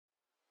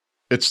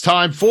It's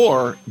time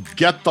for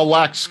Get the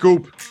Lax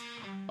Scoop,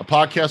 a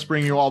podcast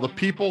bringing you all the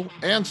people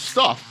and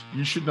stuff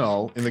you should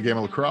know in the game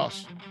of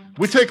lacrosse.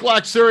 We take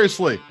lax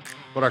seriously,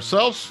 but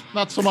ourselves,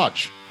 not so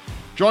much.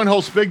 Join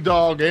hosts Big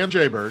Dog and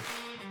Jaybird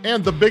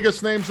and the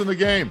biggest names in the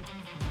game.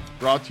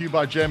 Brought to you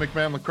by J.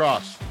 McLam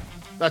Lacrosse.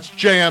 That's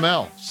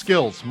JML,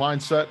 skills,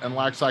 mindset, and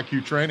lax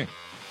IQ training.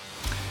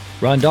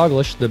 Ron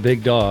Douglas, the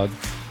Big Dog,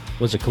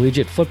 was a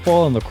collegiate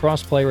football and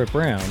lacrosse player at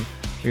Brown.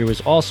 He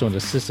was also an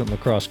assistant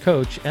lacrosse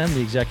coach and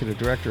the executive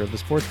director of the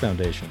Sports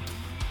Foundation.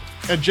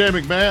 And Jay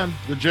McMahon,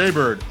 the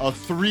Jaybird, a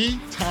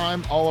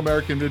three-time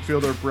All-American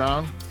midfielder at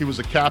Brown. He was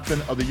a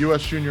captain of the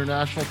U.S. Junior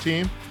National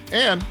Team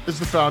and is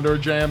the founder of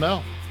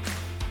JML.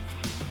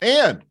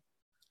 And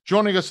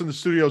joining us in the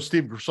studio,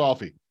 Steve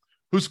Grisolfi,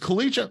 whose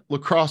collegiate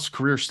lacrosse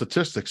career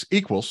statistics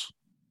equals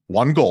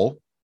 1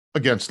 goal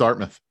against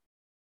Dartmouth.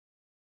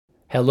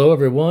 Hello,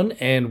 everyone,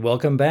 and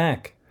welcome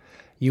back.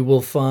 You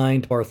will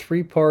find our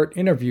 3-part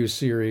interview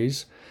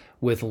series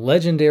with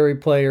legendary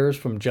players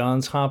from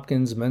Johns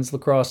Hopkins men's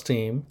lacrosse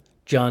team,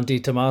 John D.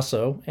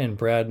 Tommaso and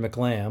Brad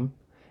McLam,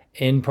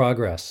 in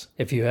progress.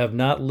 If you have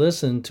not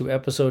listened to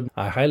episode,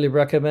 I highly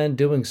recommend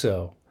doing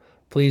so.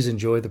 Please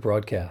enjoy the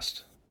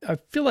broadcast. I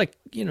feel like,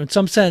 in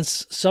some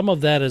sense, some of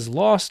that is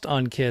lost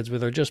on kids where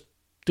they're just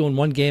doing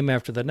one game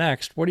after the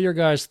next. What are your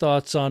guys'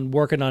 thoughts on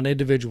working on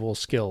individual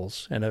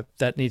skills and if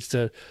that needs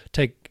to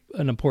take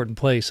an important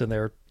place in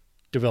their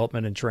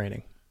development and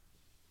training?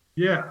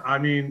 Yeah,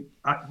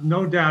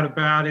 no doubt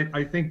about it.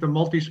 I think the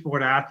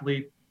multi-sport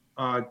athlete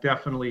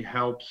definitely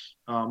helps.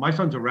 My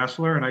son's a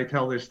wrestler, and I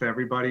tell this to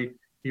everybody.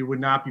 He would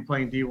not be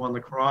playing D1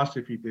 lacrosse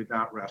if he did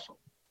not wrestle.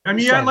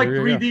 He had like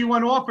 3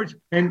 D1 offers.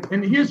 And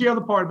here's the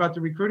other part about the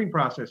recruiting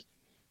process.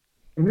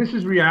 And this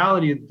is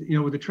reality,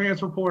 with the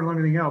transfer portal and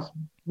everything else.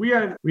 We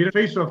had a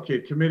face-off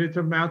kid committed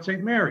to Mount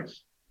St.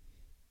 Mary's.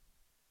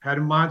 Had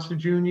a monster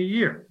junior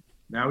year.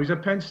 Now he's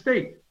at Penn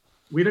State.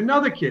 We had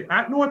another kid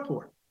at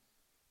Northport,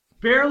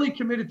 barely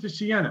committed to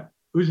Siena.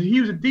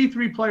 He was a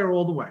D3 player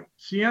all the way.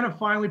 Siena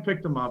finally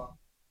picked him up.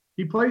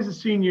 He plays the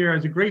senior year,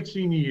 has a great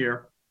senior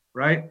year,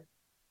 right?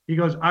 He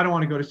goes, I don't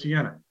want to go to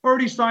Siena.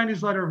 Already signed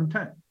his letter of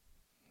intent.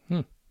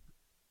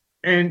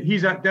 And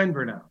he's at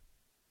Denver now.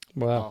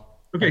 Wow.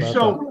 Okay,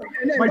 so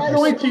my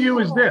point to you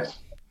is this.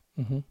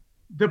 Mm-hmm.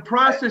 The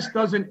process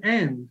doesn't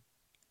end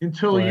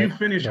until you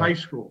finish high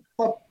school.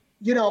 Well,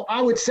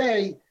 I would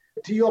say,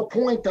 to your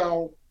point,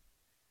 though,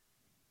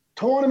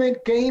 tournament,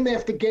 game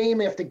after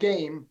game after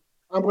game,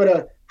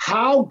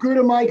 how good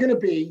am I going to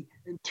be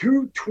in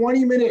 2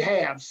 20-minute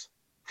halves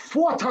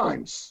 4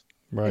 times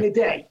in a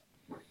day,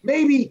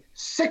 maybe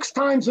 6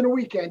 times in a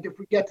weekend if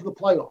we get to the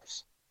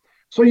playoffs.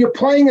 So you're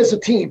playing as a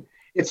team.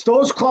 It's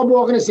those club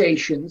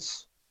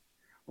organizations,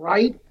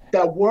 right,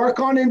 that work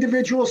on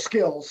individual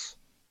skills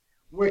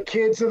where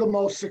kids are the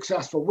most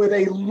successful, where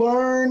they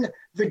learn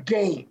the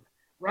game,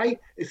 right?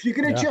 If you're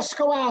going to just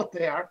go out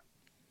there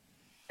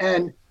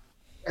and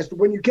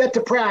when you get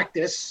to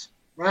practice,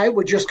 right,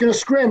 we're just going to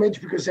scrimmage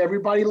because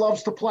everybody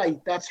loves to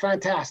play. That's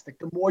fantastic.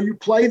 The more you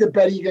play, the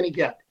better you're going to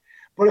get.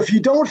 But if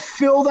you don't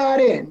fill that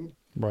in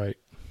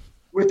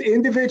with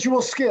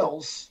individual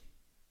skills,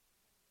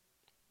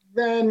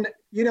 then,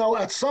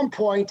 at some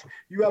point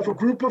you have a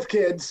group of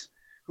kids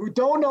who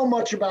don't know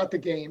much about the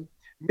game,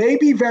 may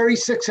be very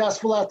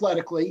successful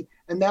athletically,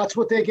 and that's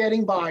what they're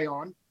getting by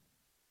on,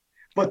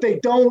 but they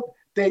don't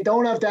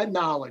have that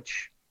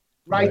knowledge.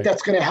 Right,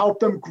 that's going to help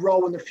them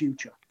grow in the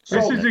future. So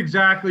this is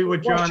exactly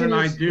what John and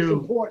I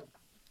do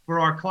for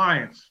our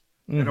clients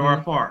at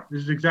RFR.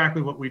 This is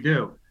exactly what we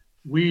do.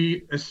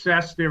 We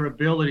assess their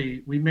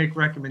ability. We make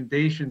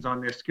recommendations on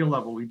their skill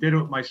level. We did it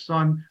with my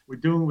son. We're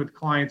doing it with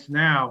clients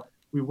now.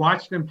 We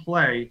watch them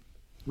play.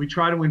 We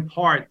try to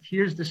impart,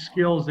 here's the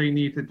skills they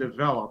need to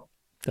develop.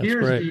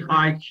 Here's the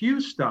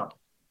IQ stuff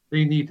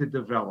they need to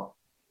develop.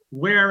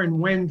 Where and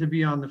when to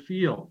be on the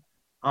field.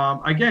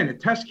 Again, a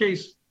test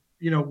case,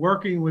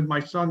 working with my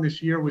son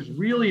this year was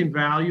really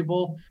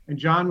invaluable, and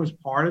John was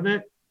part of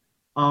it.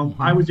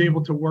 I was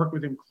able to work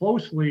with him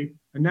closely,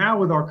 and now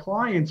with our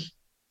clients,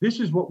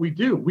 this is what we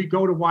do. We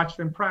go to watch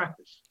them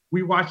practice.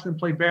 We watch them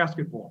play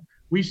basketball.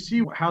 We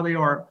see how they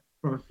are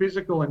from a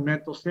physical and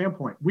mental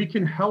standpoint. We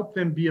can help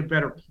them be a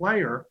better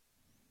player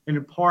and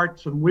impart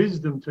some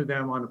wisdom to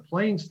them on a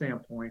playing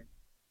standpoint.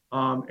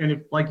 And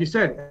if, like you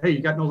said, hey,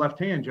 you got no left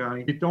hand,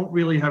 Johnny, you don't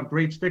really have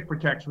great stick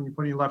protection when you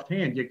put in your left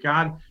hand. You're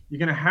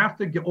going to have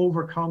to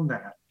overcome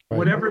that,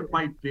 whatever it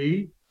might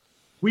be.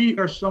 We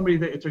are somebody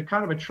that it's a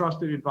kind of a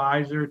trusted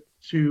advisor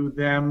to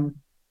them.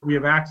 We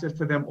have access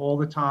to them all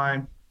the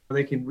time.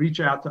 They can reach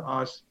out to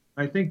us.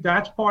 I think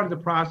that's part of the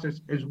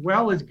process, as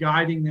well as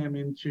guiding them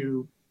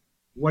into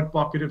what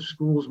bucket of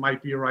schools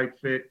might be a right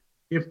fit,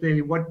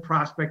 what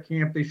prospect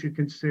camp they should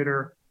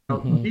consider.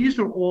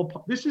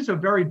 This is a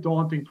very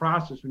daunting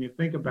process when you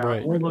think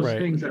about all those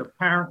things that a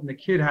parent and the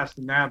kid has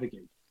to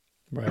navigate.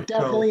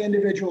 Definitely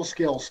individual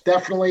skills.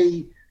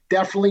 Definitely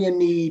a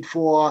need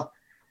for,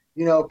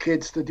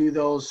 kids to do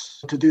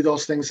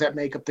those things that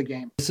make up the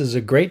game. This is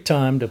a great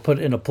time to put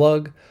in a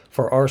plug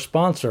for our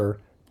sponsor,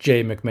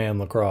 J. McMahon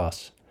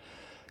Lacrosse.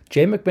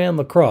 J. McMahon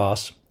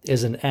Lacrosse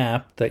is an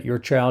app that your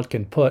child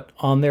can put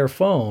on their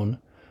phone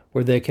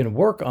where they can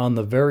work on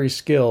the very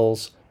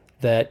skills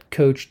that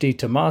Coach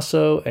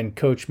Tommaso and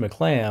Coach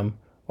McLam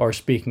are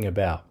speaking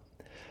about.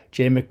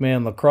 J.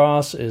 McMahon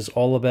Lacrosse is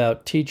all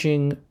about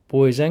teaching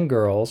boys and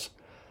girls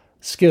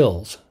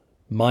skills,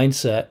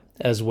 mindset,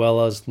 as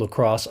well as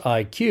lacrosse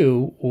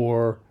IQ,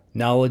 or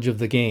knowledge of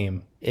the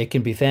game. It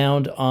can be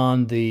found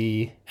on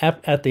the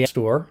app at the App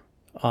Store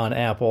on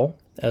Apple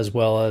as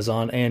well as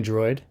on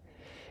Android.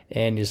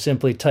 And you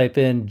simply type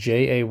in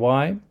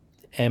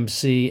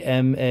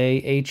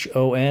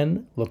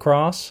JAYMCMAHON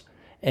Lacrosse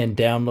and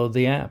download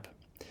the app.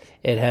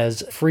 It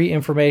has free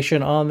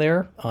information on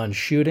there on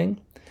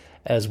shooting,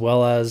 as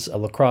well as a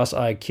lacrosse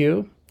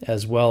IQ,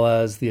 as well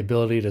as the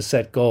ability to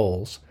set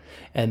goals.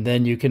 And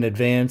then you can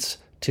advance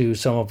to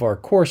some of our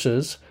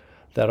courses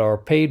that are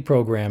paid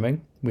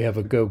programming. We have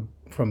a go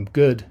from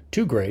good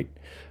to great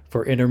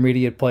for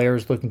intermediate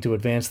players looking to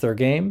advance their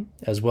game,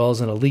 as well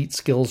as an elite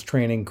skills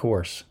training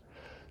course.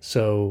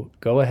 So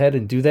go ahead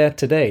and do that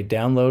today.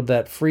 Download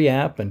that free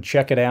app and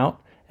check it out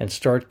and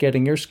start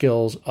getting your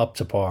skills up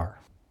to par.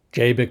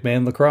 J.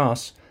 McMahon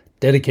Lacrosse,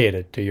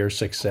 dedicated to your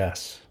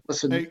success.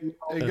 Listen, hey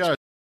guys,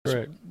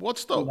 correct.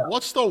 What's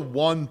the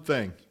one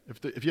thing,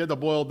 if you had to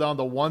boil down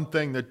to one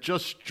thing that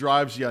just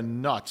drives you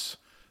nuts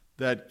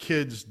that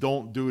kids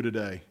don't do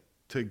today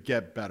to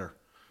get better?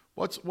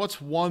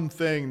 What's one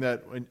thing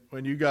that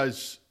when you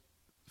guys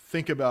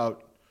think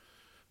about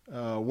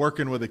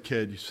working with a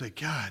kid, you say,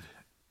 God,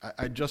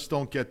 I just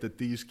don't get that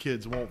these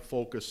kids won't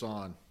focus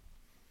on.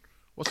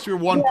 What's your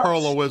one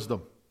pearl of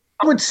wisdom?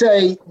 I would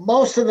say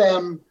most of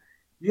them,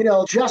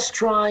 just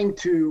trying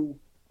to,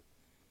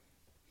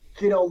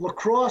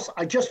 lacrosse.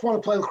 I just want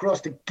to play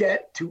lacrosse to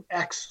get to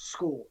X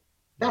school.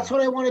 That's what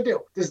I want to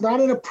do. There's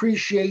not an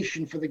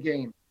appreciation for the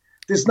game.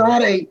 There's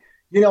not a,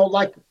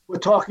 like we're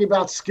talking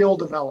about skill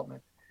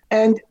development.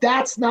 And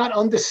that's not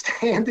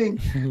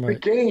understanding the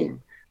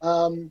game.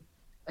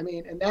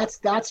 And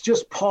that's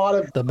just part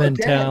of the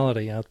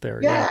mentality out there.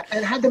 Yeah,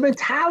 and have the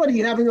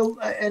mentality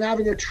and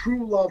having a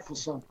true love for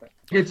something.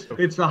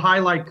 It's the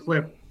highlight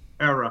clip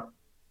era,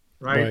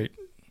 right?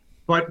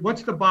 But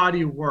what's the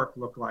body of work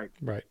look like?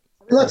 Right.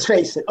 Let's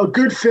face it, a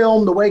good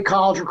film, the way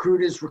college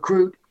recruiters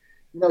recruit,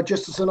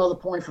 just as another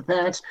point for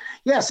parents.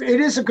 Yes, it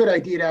is a good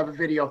idea to have a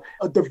video,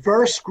 a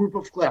diverse group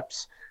of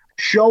clips,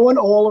 show an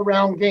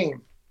all-around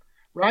game,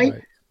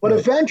 right? But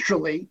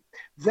eventually,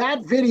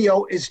 that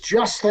video is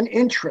just an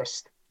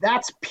interest.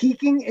 That's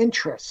piquing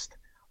interest.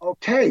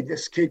 Okay,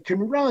 this kid can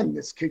run,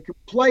 this kid can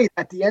play.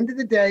 At the end of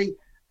the day,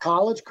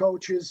 college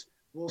coaches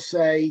will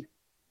say,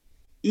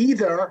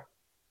 either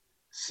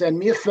send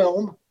me a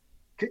film,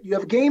 you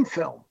have a game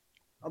film.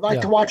 I'd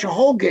like to watch a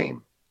whole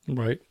game.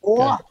 Right.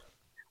 Or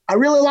I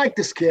really like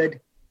this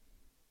kid,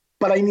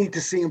 but I need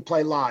to see him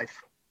play live.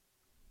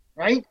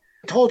 Right?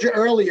 I told you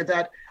earlier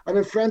that I've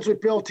been friends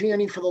with Bill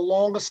Tierney for the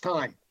longest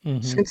time,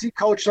 since he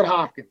coached at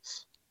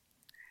Hopkins.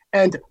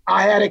 And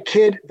I had a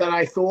kid that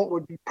I thought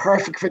would be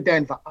perfect for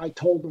Denver. I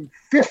told him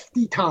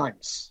 50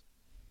 times.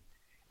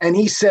 And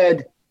he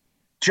said,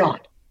 John,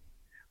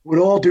 with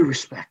all due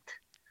respect,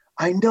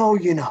 I know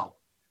you know,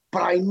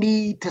 but I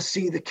need to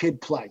see the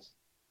kid play.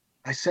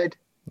 I said,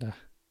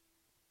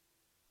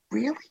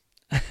 really?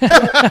 You're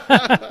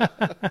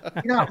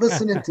not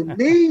listening to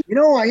me? You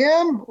know I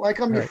am? Like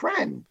I'm your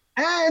friend.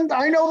 And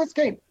I know this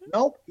game.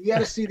 Nope, you got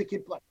to see the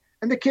kid play.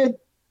 And the kid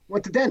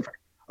went to Denver.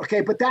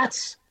 Okay, but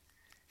that's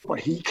what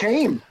he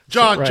came.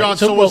 John,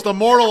 so was the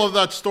moral of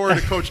that story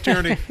to Coach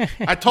Tierney?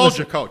 I told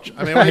you, Coach.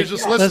 I mean, when you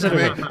just listened to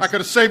me, I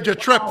could have saved you a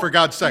trip, for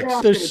God's sakes.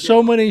 There's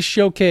so many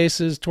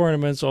showcases,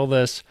 tournaments, all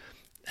this.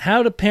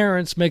 How do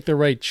parents make the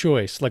right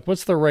choice? Like,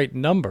 what's the right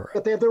number?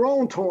 But they have their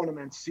own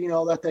tournaments,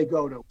 that they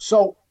go to.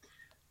 So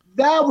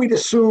that we'd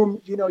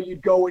assume,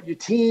 you'd go with your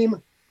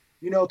team,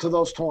 to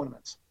those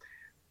tournaments.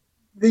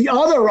 The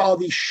other are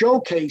these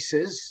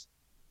showcases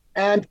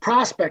and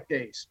prospect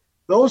days.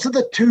 Those are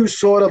the two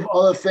sort of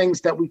other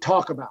things that we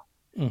talk about.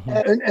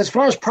 And as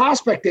far as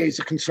prospect days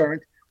are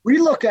concerned, we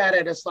look at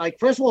it as like,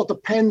 first of all, it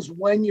depends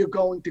when you're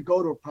going to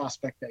go to a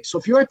prospect day. So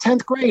if you're a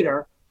 10th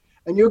grader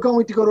and you're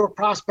going to go to a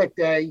prospect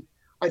day,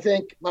 I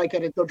think like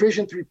at a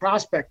Division III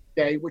prospect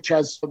day, which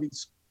has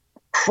these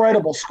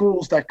incredible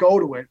schools that go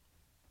to it,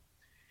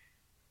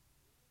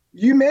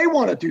 you may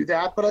want to do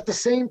that. But at the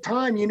same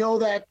time,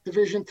 that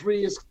Division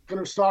III is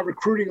going to start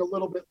recruiting a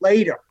little bit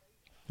later.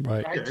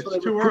 Right? Yeah, so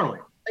it's too early.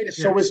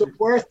 So is it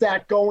worth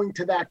that going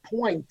to that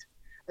point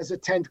as a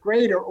 10th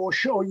grader, or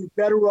are you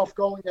better off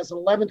going as an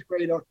 11th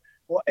grader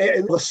or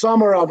in the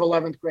summer of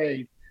 11th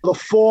grade, the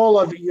fall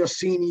of your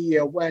senior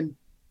year when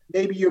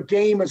maybe your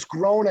game has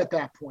grown at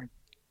that point?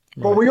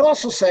 Right. But we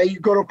also say you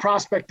go to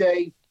prospect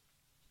day.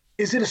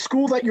 Is it a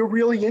school that you're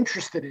really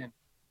interested in?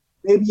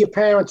 Maybe your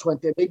parents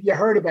went there. Maybe you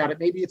heard about it.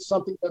 Maybe it's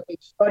something that they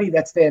study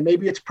that's there.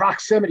 Maybe it's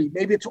proximity.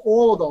 Maybe it's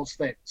all of those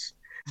things.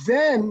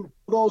 Then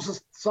those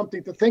are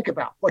something to think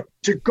about. But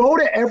to go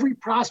to every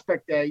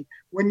prospect day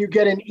when you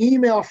get an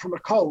email from a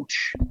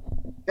coach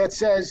that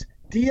says,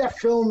 dear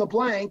fill in the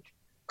blank,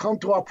 come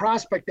to our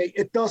prospect day,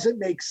 it doesn't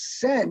make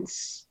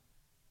sense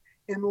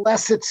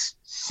unless it's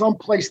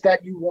someplace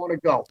that you want to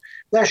go.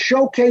 The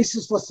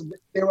showcases, listen,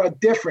 there are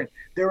different.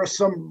 There are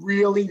some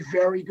really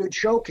very good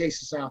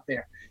showcases out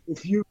there.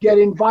 If you get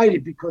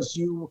invited because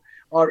you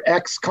are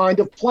X kind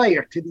of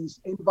player to these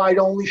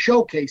invite-only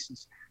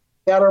showcases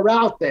that are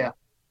out there,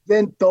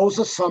 then those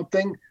are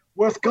something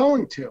worth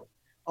going to.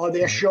 Are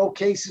there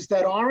showcases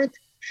that aren't?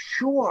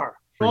 Sure.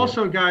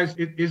 Also, guys,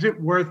 is it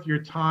worth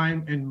your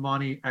time and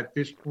money at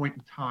this point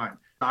in time?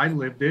 I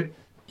lived it,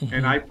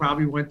 and I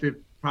probably went to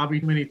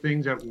many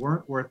things that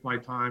weren't worth my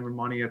time or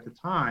money at the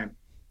time.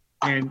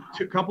 And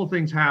a couple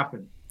things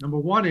happened. Number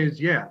one is,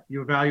 you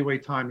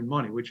evaluate time and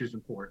money, which is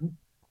important.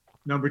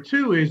 Number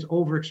two is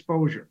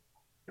overexposure.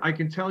 I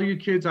can tell you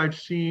kids I've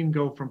seen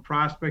go from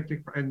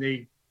prospecting,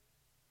 and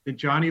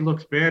Johnny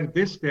looks bad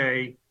this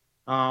day.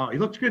 He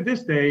looks good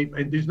this day,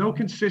 and there's no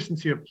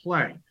consistency of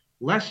play.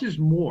 Less is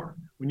more.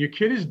 When your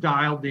kid is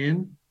dialed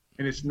in,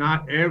 and it's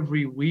not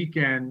every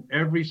weekend,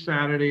 every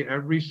Saturday,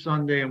 every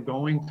Sunday, I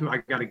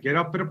got to get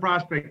up for the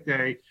prospect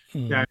day.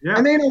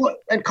 And they know,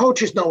 and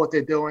coaches know what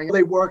they're doing.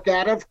 They work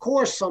at it. Of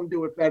course, some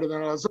do it better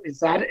than others. Is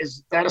that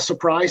a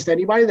surprise to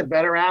anybody? The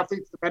better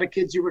athletes, the better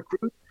kids you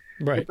recruit,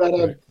 the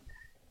better,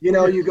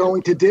 you're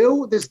going to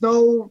do. There's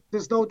no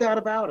doubt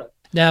about it.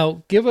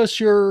 Now, give us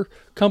your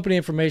company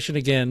information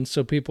again,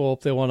 so people, if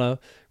they want to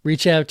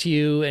reach out to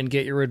you and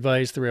get your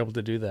advice, they're able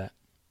to do that.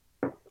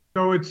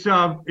 So it's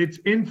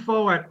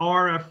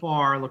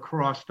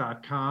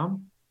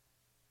info@rfrlacrosse.com.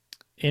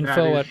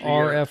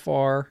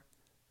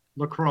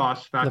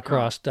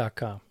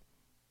 Info@rfrlacrosse.com.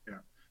 Yeah.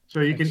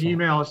 So you can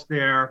email us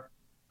there.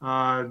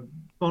 Phone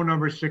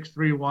number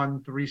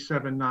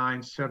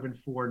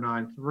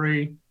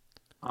 631-379-7493.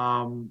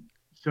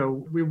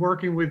 So we're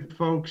working with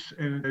folks,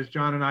 and as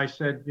John and I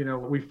said,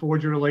 we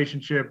forge a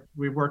relationship.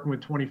 We're working with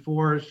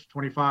 24s,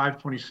 25,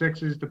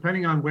 26s,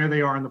 depending on where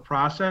they are in the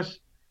process,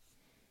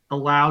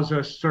 allows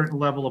us certain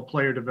level of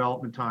player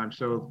development time.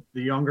 So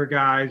the younger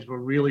guys, we're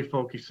really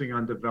focusing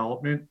on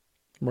development.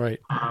 Right.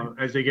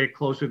 As they get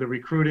closer to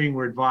recruiting,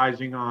 we're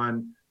advising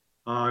on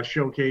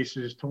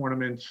showcases,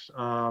 tournaments,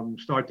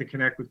 start to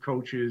connect with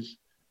coaches.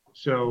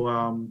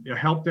 So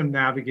help them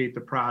navigate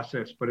the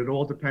process, but it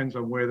all depends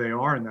on where they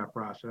are in that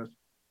process.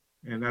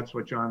 And that's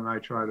what John and I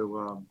try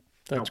to.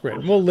 That's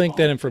great. We'll link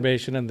that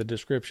information in the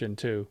description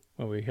too.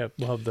 When we'll have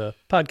the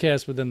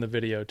podcast within the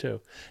video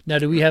too. Now,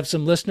 do we have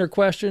some listener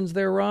questions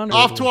there, Ron?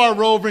 Off to our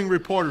roving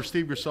reporter,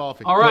 Steve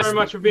Yersolfi. All right, very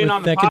much for being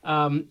on the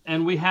pod.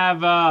 And we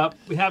have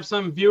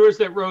some viewers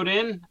that wrote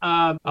in.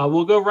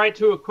 We'll go right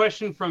to a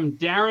question from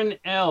Darren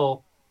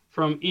L.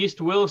 from East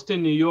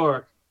Williston, New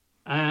York.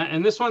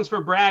 And this one's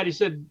for Brad. He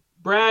said,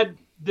 Brad,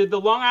 did the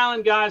Long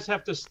Island guys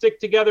have to stick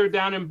together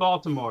down in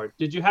Baltimore?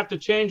 Did you have to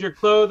change your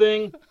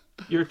clothing,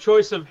 your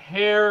choice of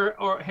hair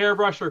or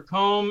hairbrush or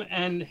comb,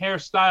 and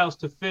hairstyles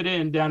to fit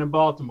in down in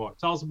Baltimore?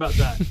 Tell us about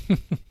that.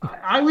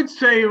 I would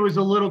say it was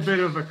a little bit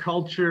of a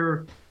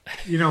culture,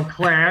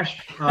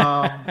 clash.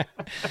 The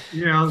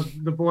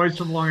boys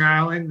from Long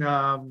Island,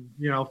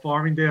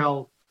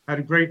 Farmingdale had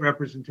a great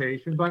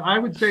representation, but I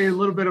would say a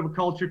little bit of a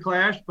culture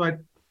clash. But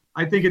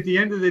I think at the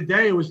end of the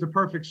day, it was the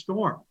perfect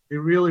storm. It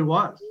really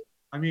was.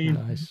 I mean,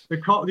 nice.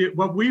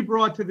 What we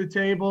brought to the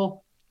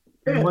table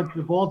and what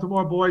the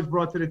Baltimore boys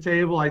brought to the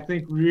table, I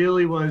think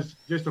really was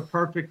just a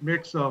perfect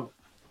mix of,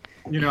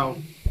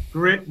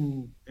 grit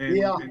and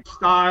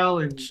style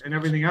and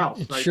everything else.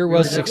 It sure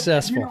was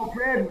successful.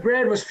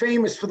 Brad was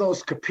famous for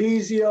those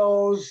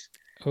Capizios.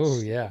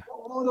 Oh, yeah.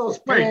 All those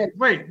bands.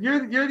 Wait,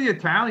 you're the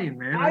Italian,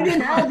 man. I didn't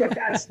know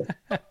that's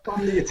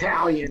from the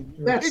Italian.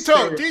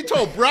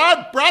 Dito,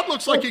 Brad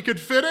looks like he could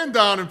fit in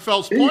down in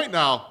Fells Point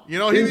now.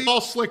 He's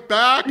all slicked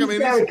back. I mean,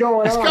 he's kind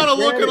of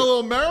looking a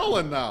little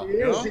Maryland now. He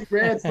is.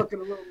 Brad's looking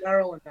a little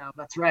Maryland now.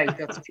 That's right.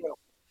 That's true.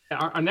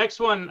 Our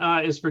next one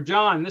is for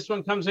John. This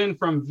one comes in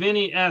from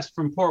Vinny S.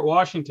 from Port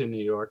Washington,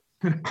 New York.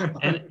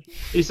 And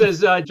he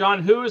says,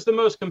 John, who is the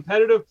most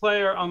competitive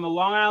player on the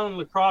Long Island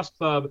Lacrosse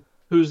Club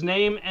whose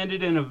name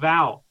ended in a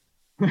vowel?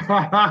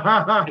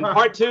 And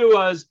part two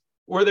was,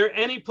 were there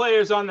any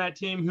players on that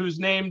team whose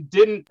name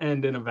didn't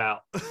end in a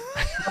vowel?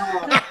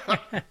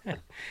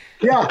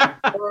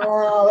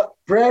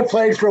 Brad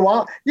played for a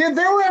while. Yeah,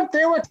 they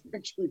were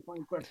actually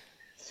playing quick.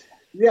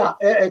 Yeah,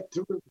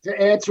 to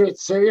answer it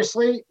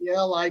seriously,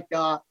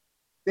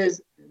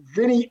 there's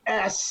Vinny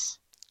S.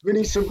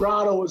 Vinny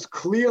Sembrano was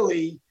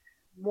clearly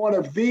one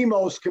of the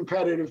most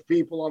competitive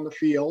people on the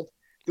field.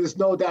 There's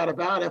no doubt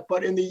about it.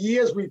 But in the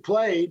years we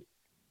played,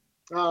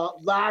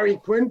 Larry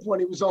Quinn, when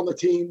he was on the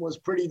team, was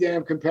pretty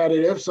damn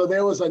competitive. So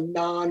there was a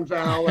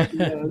non-vowel at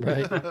the end.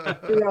 Right.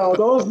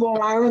 Those Long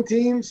Island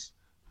teams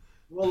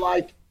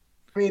were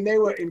they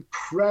were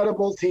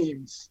incredible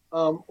teams.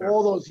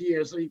 All those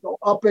years. So you go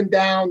up and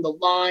down the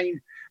line,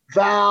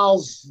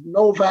 vowels,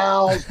 no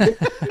vowels. They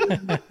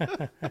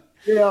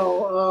were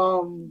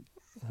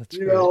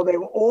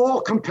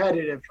all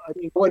competitive. I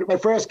mean, when I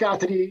first got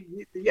to the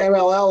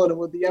MLL and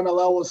when the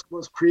MLL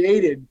was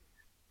created,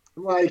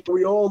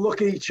 we all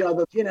look at each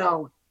other,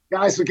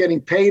 Guys were getting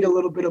paid a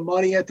little bit of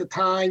money at the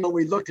time. And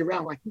we looked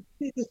around like, we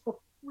did this for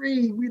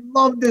free. We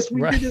love this.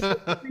 We did this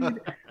for free.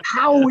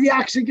 How are we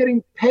actually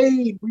getting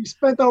paid? We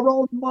spent our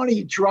own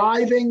money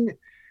driving,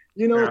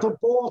 to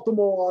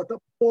Baltimore,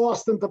 to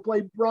Boston to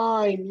play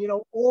Brine,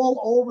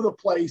 all over the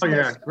place. Oh,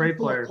 yeah, great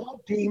players.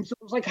 Club teams. It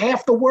was like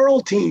half the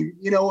world team,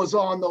 was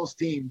on those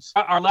teams.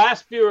 Our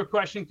last viewer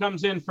question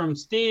comes in from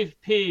Steve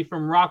P.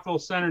 from Rockville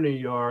Center, New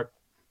York.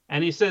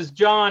 And he says,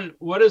 John,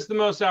 what is the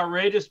most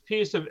outrageous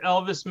piece of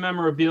Elvis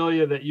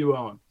memorabilia that you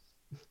own?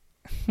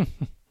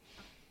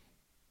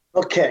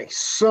 Okay,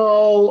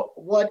 so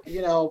what,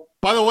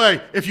 By the way,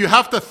 if you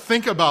have to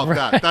think about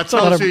that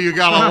tells you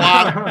got a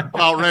lot of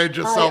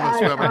outrageous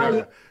Elvis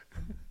memorabilia.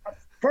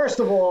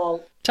 First of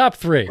all, top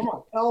 3. Come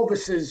on,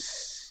 Elvis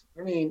is,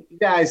 you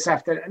guys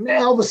have to,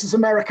 Elvis is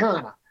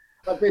Americana.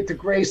 I've been to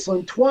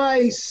Graceland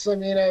twice. I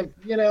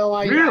didn't know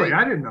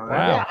that.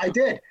 Wow. Yeah, I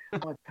did.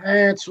 My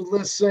parents would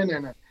listen,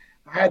 and I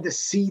had the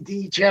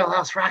CD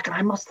Jailhouse Rock, and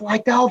I must have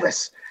liked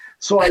Elvis.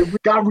 So I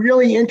got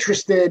really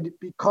interested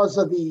because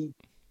of the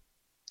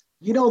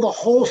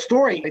whole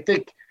story. I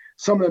think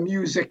some of the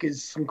music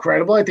is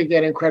incredible. I think he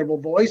had an incredible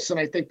voice, and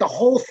I think the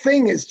whole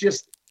thing is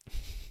just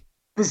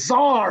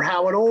bizarre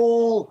how it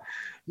all,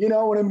 in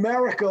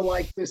America,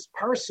 like this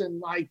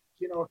person,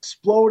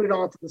 exploded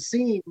onto the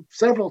scene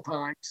several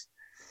times.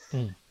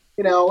 And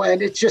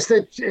it's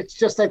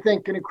just, I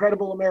think, an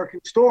incredible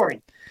American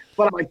story.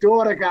 But my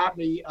daughter got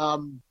me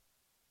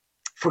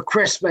for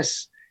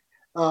Christmas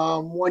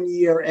one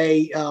year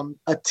a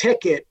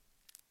ticket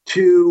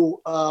to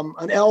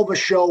an Elvis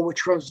show,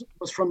 which was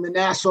from the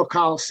Nassau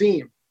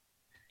Coliseum.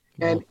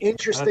 And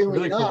interestingly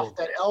really enough, cool.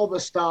 That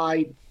Elvis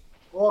died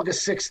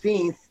August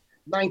 16th,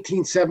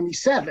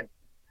 1977,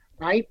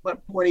 right?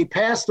 But when he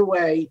passed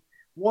away,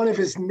 one of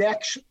his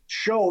next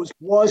shows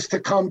was to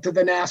come to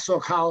the Nassau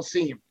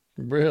Coliseum.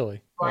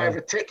 Really? So I have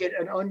a ticket,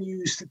 an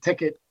unused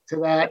ticket to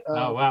that.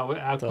 Oh, wow.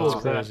 How cool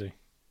is that? Crazy.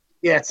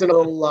 Yeah, it's in a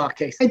little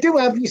case. I do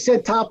have, you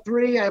said top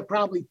 3. I have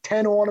probably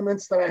 10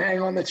 ornaments that I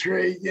hang on the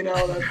tree.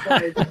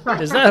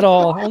 Is that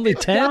all? Only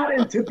 10? It's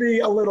gotten to be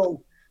a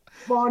little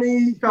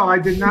funny. No, I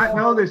did not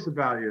know this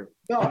about you.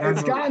 No,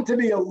 it's gotten to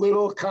be a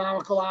little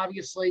comical,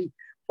 obviously.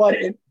 But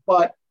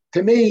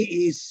to me,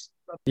 he's,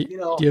 Do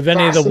you have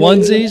any of the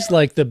onesies,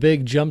 like the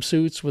big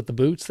jumpsuits with the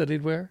boots that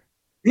he'd wear?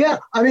 Yeah,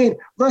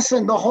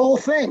 listen, the whole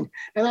thing.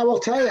 And I will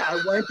tell you,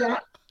 I went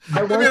out.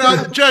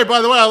 Jay,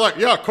 by the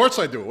way, of course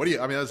I do. What do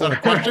you, is that a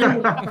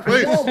question?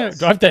 Please.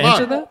 Do I have to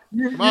answer that?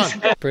 Come on.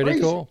 Pretty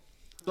cool.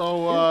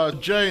 So,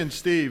 Jay and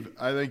Steve,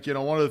 I think,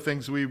 one of the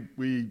things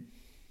we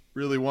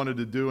really wanted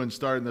to do in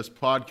starting this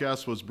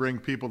podcast was bring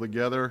people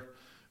together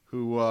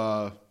who,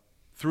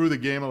 through the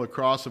game of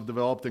lacrosse, have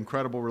developed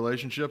incredible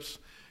relationships.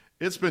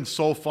 It's been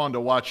so fun to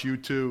watch you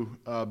two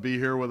be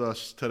here with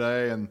us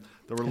today, and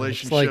the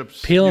relationships.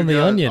 It's like peeling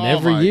the onion.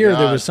 Every year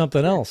there was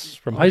something else,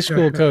 from high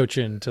school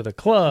coaching to the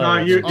club. No,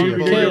 you're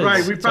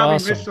right. We probably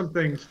awesome. Missed some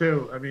things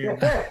too.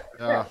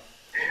 Yeah.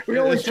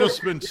 It's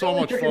just been so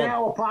much fun. An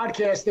hour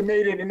podcast and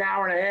made it an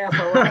hour and a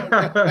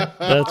half.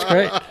 That's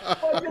great.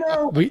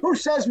 But, who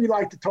says we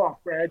like to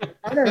talk, Brad?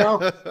 I don't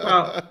know.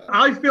 Well,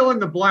 I fill in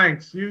the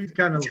blanks. You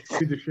kind of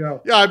see the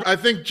show. Yeah, I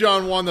think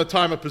John won the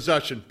time of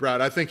possession,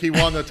 Brad. I think he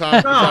won the time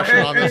of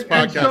possession on this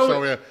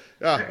podcast.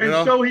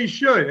 So he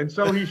should.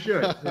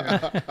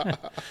 Yeah.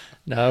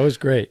 No, it was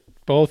great.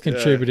 Both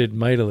contributed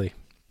mightily.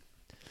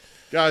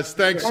 Guys,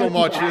 thanks so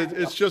much.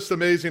 It's just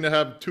amazing to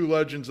have two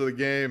legends of the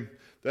game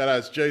that,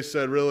 as Jay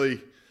said, really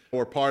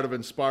were part of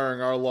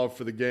inspiring our love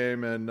for the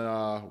game, and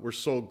we're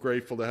so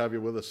grateful to have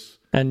you with us.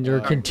 And you're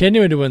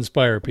continuing to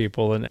inspire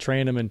people and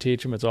train them and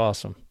teach them. It's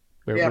awesome.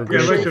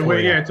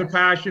 It's a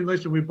passion.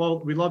 Listen, we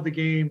love the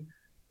game,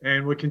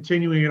 and we're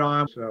continuing it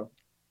on. So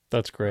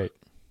that's great.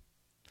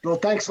 Well,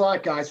 thanks a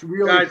lot, guys. A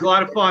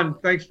lot of fun.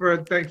 Thanks for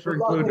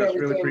including us.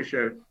 Really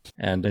appreciate it.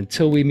 And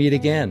until we meet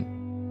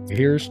again,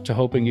 here's to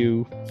hoping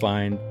you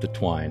find the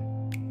twine.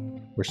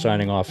 We're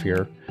signing off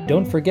here.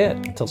 Don't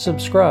forget to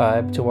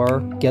subscribe to our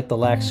Get the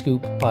Lax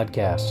Scoop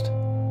podcast.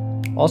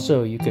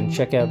 Also, you can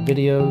check out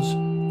videos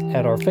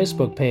at our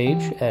Facebook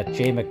page at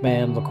J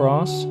McMahon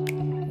Lacrosse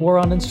or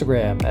on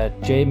Instagram at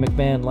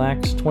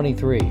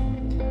JMcMahonLax23.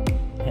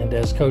 And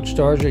as Coach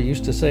Starja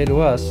used to say to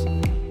us,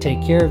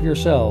 take care of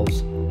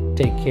yourselves,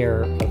 take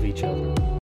care of each other.